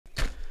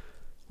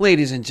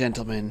Ladies and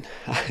gentlemen,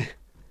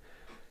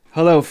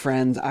 hello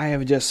friends. I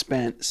have just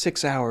spent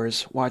 6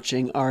 hours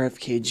watching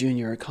RFK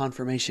Jr.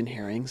 confirmation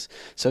hearings.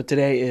 So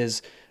today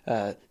is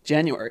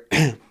January,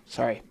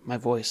 sorry, my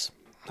voice.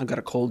 I've got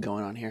a cold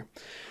going on here.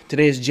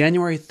 Today is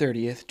January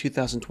 30th,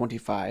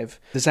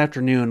 2025. This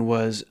afternoon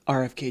was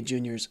RFK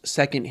Jr.'s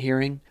second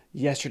hearing.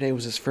 Yesterday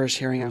was his first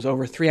hearing. It was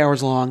over 3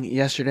 hours long.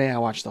 Yesterday I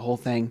watched the whole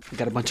thing. I've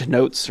got a bunch of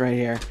notes right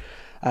here.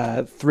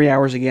 3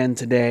 hours again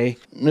today.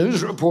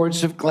 News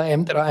reports have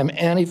claimed that I'm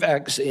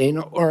anti-vaccine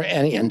or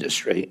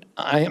anti-industry.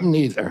 I am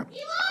neither.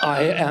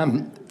 I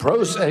am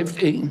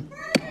pro-safety.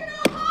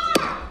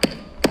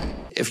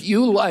 If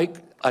you like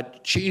a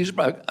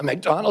cheeseburger, a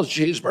McDonald's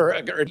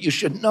cheeseburger, you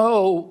should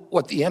know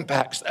what the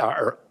impacts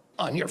are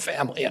on your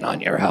family and on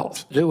your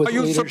health. Are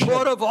you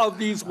supportive of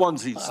these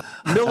onesies?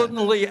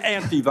 Militantly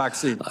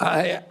anti-vaccine?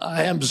 I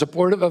am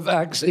supportive of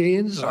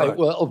vaccines. I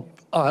will.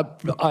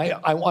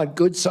 I want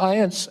good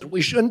science.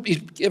 We shouldn't be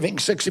giving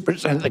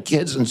 60% of the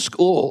kids in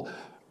school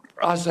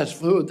processed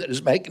food that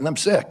is making them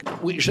sick.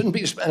 We shouldn't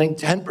be spending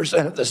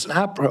 10% of the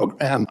SNAP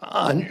program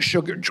on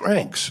sugar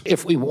drinks.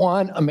 If we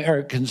want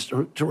Americans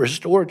to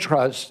restore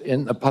trust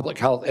in the public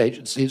health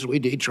agencies, we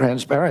need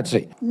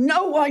transparency.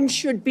 No one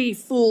should be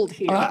fooled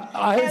here.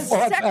 As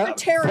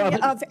Secretary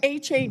of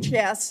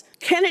HHS,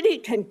 Kennedy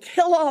can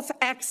kill off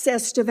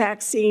access to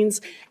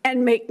vaccines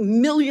and make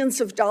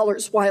millions of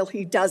dollars while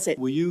he does it.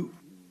 Will you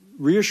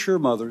reassure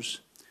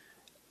mothers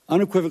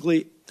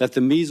unequivocally that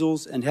the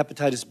measles and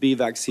hepatitis B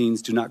vaccines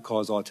do not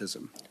cause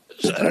autism?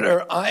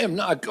 Senator, I am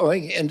not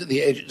going into the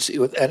agency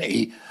with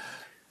any...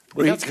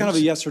 Well, that's kind of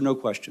a yes or no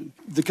question,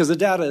 because the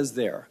data is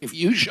there. If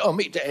you show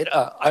me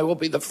data, I will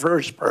be the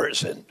first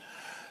person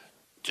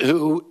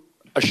to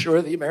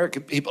assure the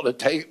American people that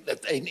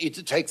they need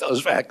to take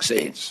those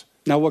vaccines.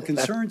 Now, what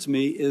concerns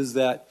me is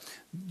that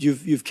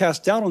you've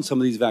cast doubt on some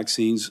of these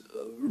vaccines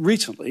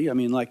recently, I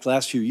mean, like the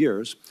last few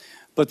years.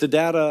 But the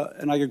data,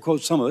 and I can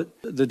quote some of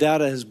it, the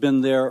data has been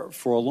there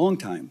for a long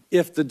time.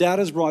 If the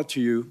data is brought to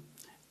you,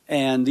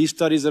 and these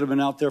studies that have been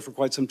out there for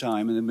quite some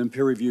time and have been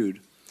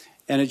peer-reviewed,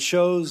 and it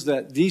shows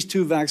that these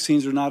two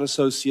vaccines are not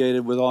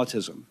associated with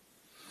autism,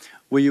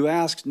 will you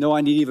ask, no,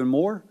 I need even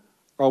more?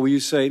 Or will you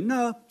say,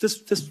 no,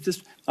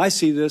 I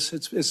see this,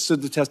 it's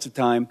stood the test of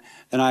time,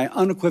 and I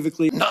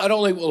unequivocally... Not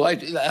only will I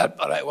do that,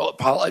 but I will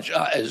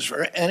apologize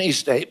for any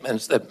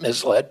statements that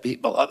misled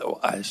people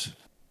otherwise.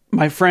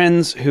 My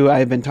friends who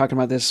I've been talking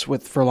about this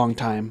with for a long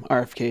time,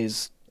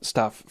 RFK's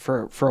stuff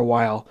for a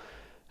while,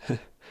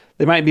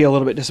 they might be a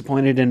little bit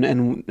disappointed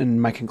in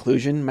my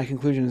conclusion. My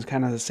conclusion is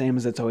kind of the same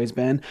as it's always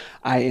been.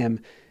 I am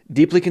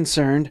deeply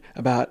concerned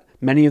about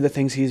many of the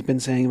things he's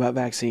been saying about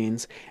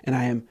vaccines, and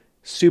I am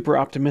super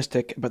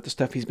optimistic about the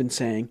stuff he's been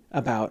saying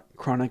about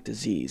chronic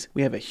disease.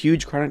 We have a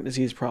huge chronic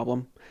disease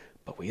problem,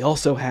 but we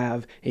also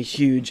have a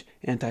huge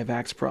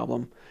anti-vax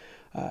problem.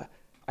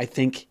 I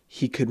think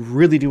he could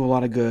really do a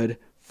lot of good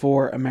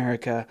for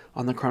America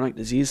on the chronic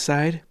disease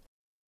side.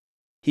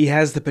 He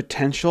has the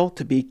potential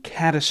to be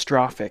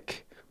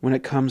catastrophic when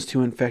it comes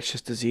to infectious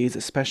disease,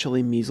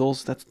 especially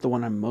measles. That's the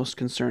one I'm most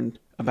concerned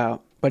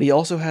about. But he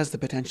also has the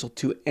potential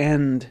to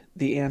end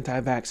the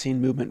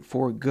anti-vaccine movement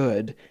for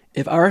good.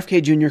 If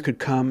RFK Jr. could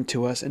come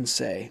to us and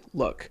say,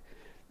 look,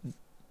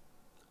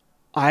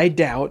 I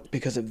doubt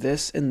because of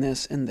this and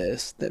this and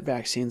this that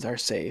vaccines are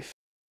safe.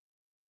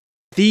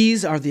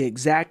 These are the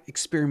exact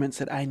experiments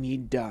that I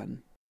need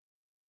done.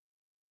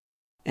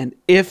 And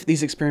if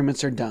these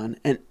experiments are done,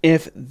 and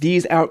if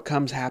these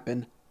outcomes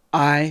happen,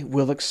 I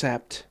will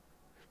accept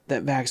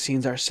that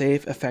vaccines are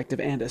safe, effective,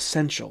 and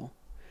essential.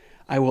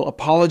 I will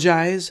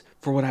apologize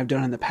for what I've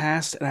done in the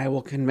past, and I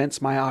will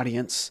convince my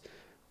audience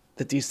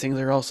that these things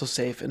are also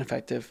safe and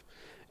effective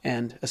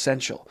and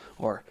essential.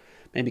 Or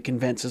maybe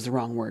convince is the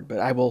wrong word, but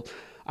I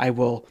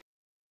will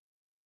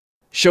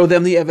show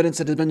them the evidence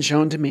that has been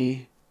shown to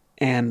me,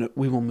 and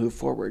we will move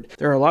forward.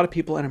 There are a lot of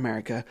people in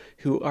America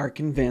who are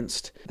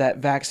convinced that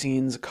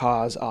vaccines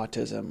cause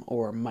autism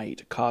or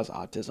might cause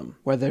autism.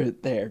 Whether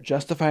they're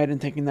justified in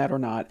thinking that or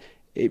not,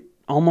 it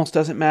almost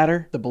doesn't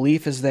matter. The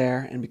belief is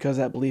there, and because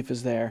that belief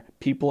is there,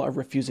 people are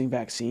refusing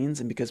vaccines,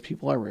 and because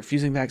people are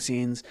refusing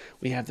vaccines,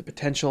 we have the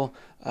potential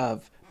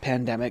of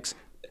pandemics,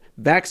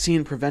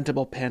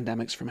 vaccine-preventable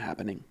pandemics from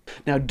happening.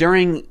 Now,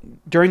 during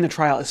the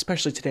trial,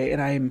 especially today,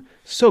 and I am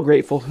so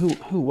grateful,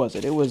 who was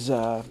it? It was...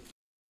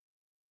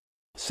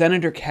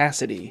 Senator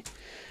Cassidy,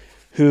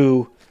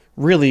 who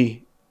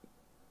really,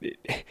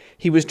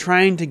 he was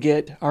trying to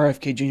get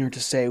RFK Jr. to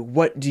say,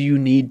 what do you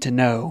need to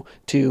know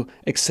to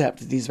accept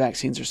that these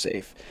vaccines are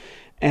safe?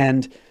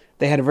 And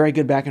they had a very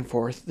good back and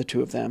forth, the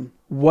two of them.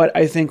 What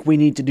I think we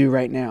need to do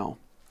right now,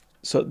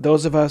 so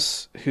those of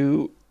us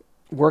who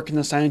work in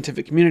the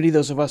scientific community,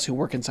 those of us who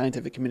work in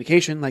scientific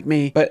communication like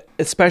me, but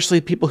especially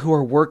people who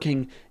are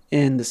working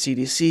in the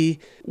CDC,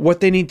 what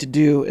they need to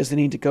do is they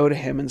need to go to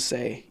him and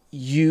say,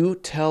 you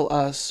tell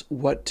us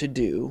what to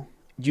do.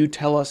 You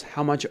tell us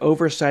how much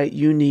oversight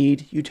you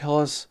need. You tell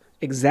us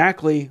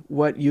exactly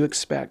what you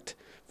expect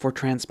for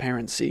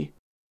transparency,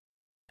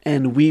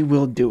 and we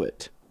will do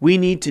it. We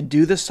need to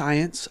do the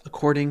science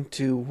according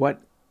to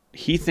what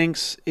he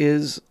thinks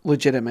is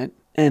legitimate,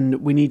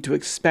 and we need to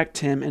expect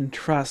him and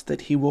trust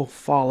that he will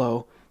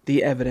follow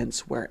the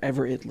evidence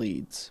wherever it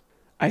leads.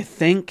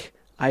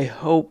 I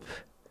hope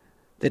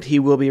that he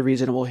will be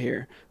reasonable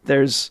here.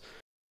 There's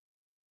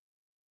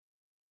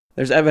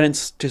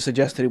evidence to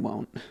suggest that he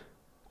won't.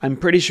 I'm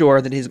pretty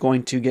sure that he's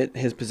going to get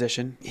his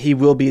position. He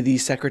will be the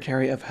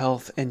Secretary of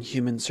Health and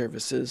Human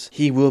Services.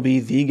 He will be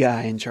the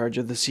guy in charge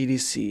of the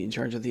CDC, in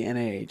charge of the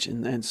NIH,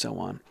 and so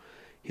on.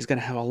 He's going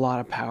to have a lot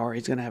of power.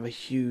 He's going to have a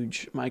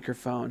huge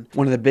microphone.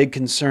 One of the big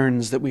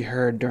concerns that we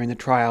heard during the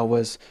trial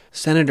was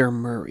Senator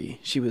Murray.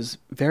 She was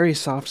very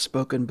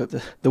soft-spoken, but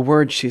the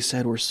words she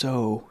said were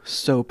so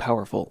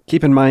powerful.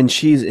 Keep in mind,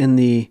 she's in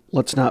the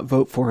let's not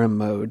vote for him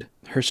mode.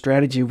 Her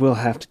strategy will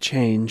have to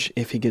change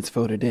if he gets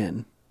voted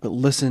in. But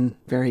listen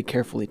very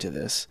carefully to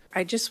this.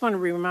 I just want to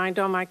remind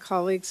all my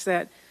colleagues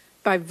that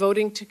by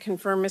voting to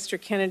confirm Mr.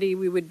 Kennedy,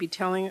 we would be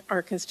telling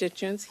our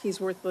constituents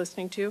he's worth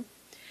listening to.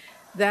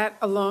 That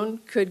alone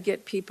could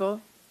get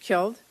people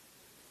killed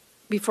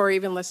before he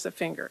even lifts a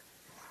finger,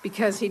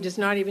 because he does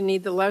not even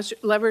need the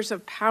levers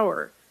of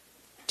power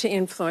to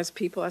influence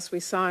people. As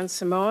we saw in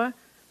Samoa,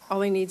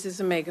 all he needs is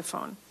a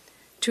megaphone.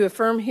 To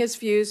affirm his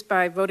views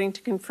by voting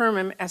to confirm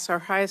him as our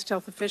highest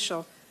health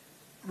official,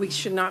 we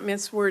should not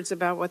mince words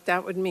about what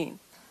that would mean.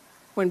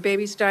 When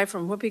babies die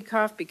from whooping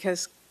cough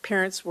because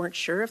parents weren't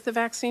sure if the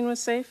vaccine was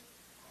safe,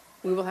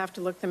 we will have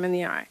to look them in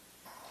the eye.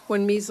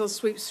 When measles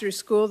sweeps through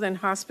school, then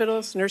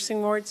hospitals,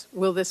 nursing wards,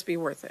 will this be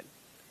worth it?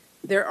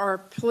 There are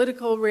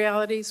political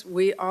realities,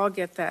 we all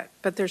get that,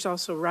 but there's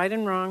also right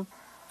and wrong,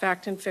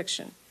 fact and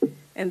fiction.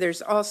 And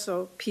there's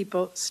also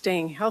people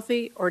staying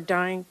healthy or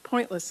dying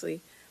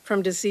pointlessly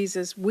from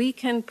diseases we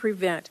can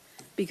prevent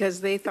because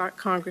they thought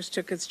Congress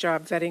took its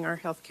job vetting our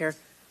healthcare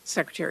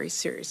secretary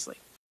seriously.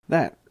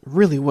 That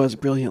really was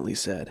brilliantly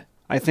said.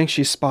 I think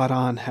she's spot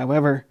on.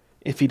 However,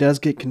 if he does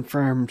get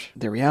confirmed,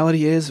 the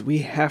reality is we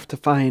have to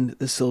find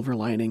the silver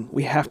lining.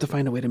 We have to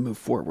find a way to move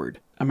forward.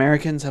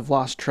 Americans have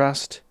lost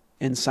trust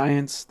in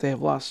science. They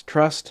have lost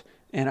trust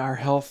in our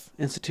health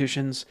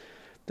institutions.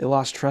 They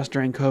lost trust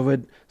during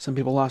COVID. Some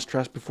people lost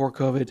trust before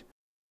COVID.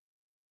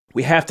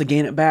 We have to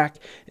gain it back.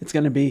 It's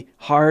going to be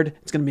hard.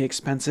 It's going to be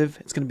expensive.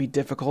 It's going to be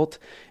difficult.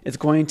 It's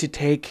going to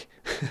take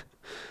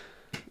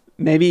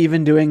maybe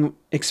even doing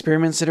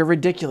experiments that are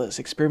ridiculous,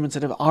 experiments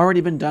that have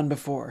already been done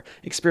before,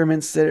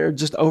 experiments that are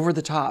just over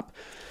the top.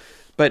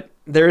 But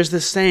there is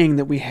this saying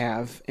that we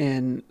have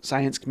in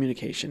science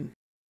communication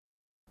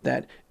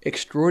that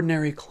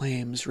extraordinary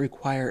claims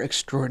require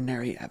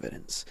extraordinary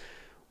evidence.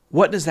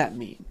 What does that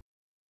mean?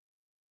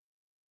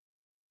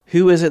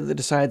 Who is it that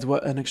decides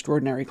what an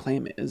extraordinary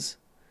claim is?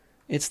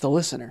 It's the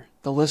listener.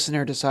 The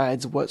listener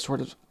decides what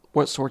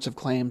sorts of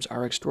claims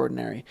are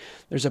extraordinary.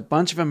 There's a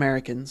bunch of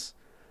Americans,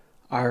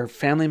 our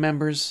family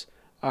members,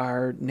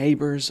 our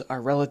neighbors,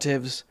 our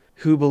relatives,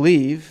 who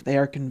believe, they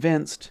are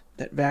convinced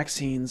that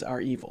vaccines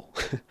are evil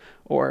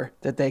or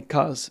that they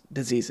cause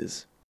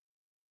diseases.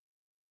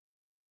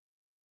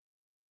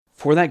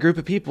 For that group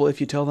of people, if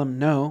you tell them,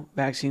 no,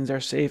 vaccines are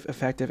safe,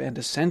 effective, and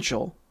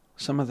essential,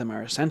 some of them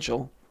are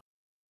essential,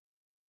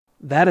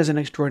 that is an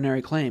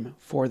extraordinary claim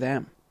for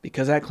them.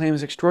 Because that claim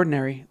is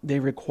extraordinary, they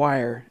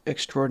require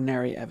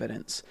extraordinary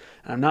evidence.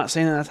 And I'm not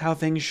saying that that's how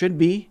things should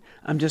be.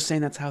 I'm just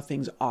saying that's how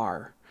things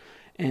are.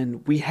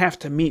 And we have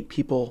to meet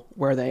people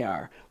where they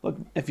are. Look,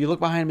 if you look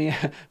behind me,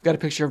 I've got a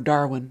picture of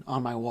Darwin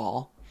on my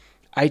wall.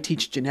 I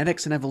teach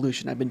genetics and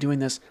evolution. I've been doing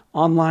this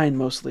online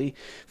mostly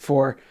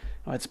for,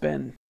 it's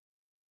been,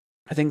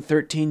 I think,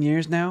 13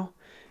 years now.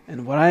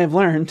 And what I have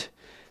learned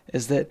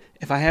is that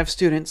if I have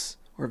students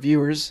or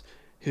viewers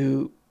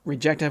who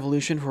reject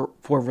evolution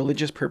for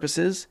religious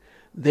purposes,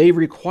 they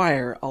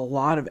require a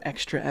lot of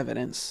extra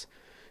evidence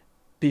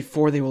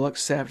before they will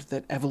accept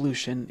that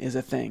evolution is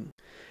a thing.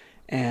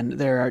 And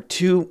there are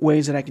two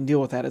ways that I can deal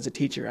with that as a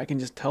teacher. I can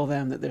just tell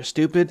them that they're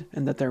stupid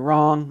and that they're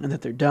wrong and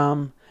that they're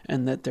dumb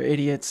and that they're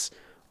idiots,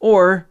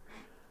 or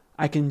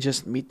I can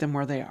just meet them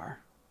where they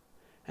are.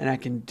 And I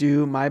can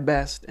do my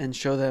best and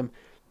show them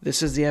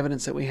this is the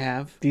evidence that we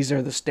have. These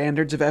are the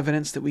standards of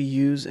evidence that we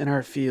use in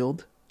our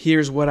field.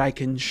 Here's what I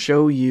can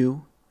show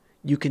you.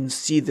 You can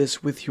see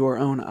this with your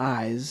own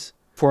eyes.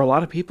 For a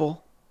lot of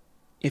people,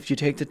 if you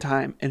take the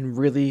time and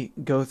really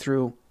go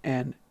through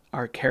and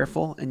are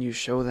careful and you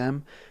show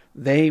them,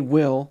 they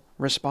will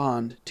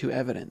respond to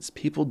evidence.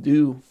 People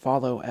do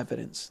follow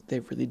evidence. They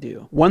really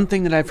do. One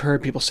thing that I've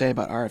heard people say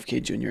about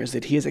RFK Jr. is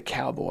that he is a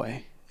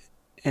cowboy.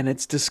 And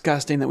it's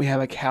disgusting that we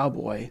have a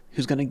cowboy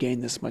who's going to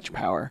gain this much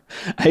power.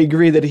 I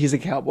agree that he's a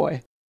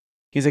cowboy.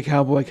 He's a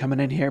cowboy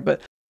coming in here,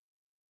 but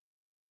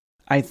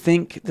I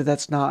think that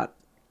that's not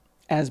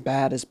as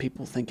bad as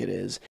people think it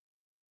is.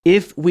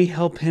 If we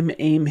help him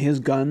aim his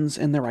guns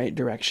in the right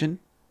direction,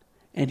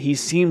 and he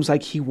seems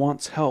like he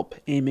wants help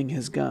aiming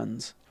his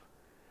guns,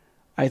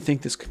 I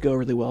think this could go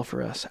really well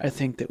for us. I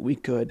think that we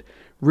could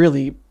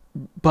really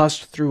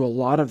bust through a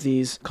lot of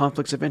these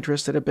conflicts of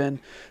interest that have been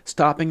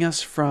stopping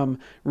us from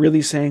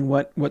really saying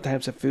what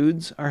types of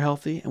foods are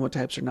healthy and what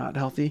types are not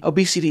healthy.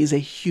 Obesity is a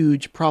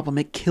huge problem.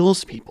 It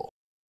kills people.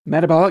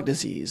 Metabolic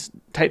disease,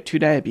 type 2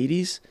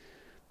 diabetes,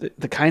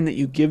 the kind that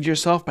you give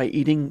yourself by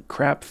eating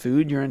crap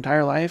food your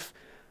entire life,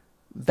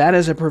 that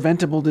is a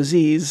preventable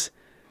disease.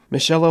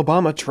 Michelle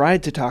Obama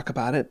tried to talk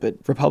about it, but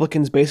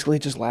Republicans basically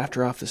just laughed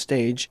her off the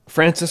stage.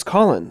 Francis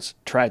Collins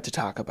tried to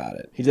talk about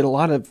it. He did a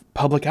lot of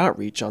public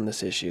outreach on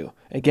this issue.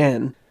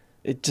 Again,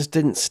 it just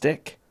didn't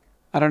stick.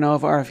 I don't know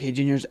if RFK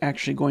Jr. is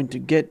actually going to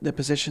get the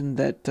position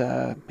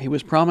that he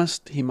was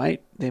promised. They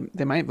might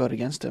vote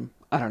against him.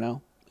 I don't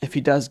know. If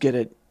he does get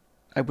it,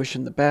 I wish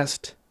him the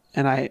best.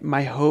 And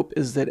my hope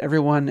is that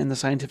everyone in the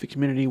scientific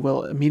community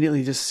will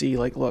immediately just see,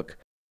 like, look,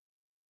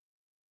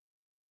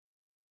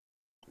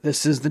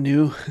 this is the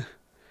new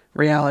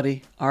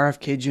reality.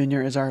 RFK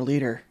Jr. is our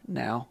leader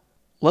now.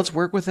 Let's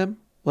work with him.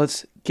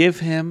 Let's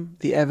give him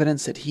the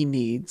evidence that he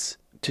needs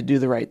to do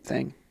the right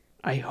thing.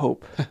 I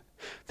hope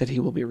that he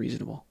will be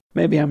reasonable.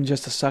 Maybe I'm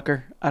just a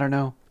sucker. I don't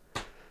know.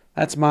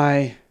 That's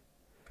my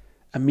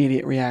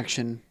immediate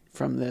reaction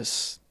from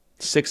this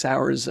 6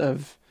 hours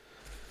of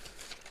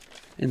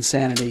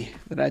insanity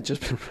that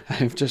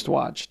I've just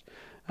watched.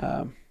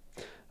 I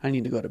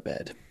need to go to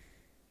bed.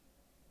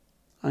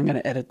 I'm going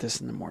to edit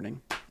this in the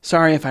morning.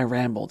 Sorry if I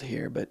rambled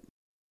here, but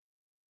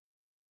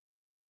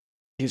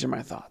these are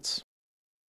my thoughts.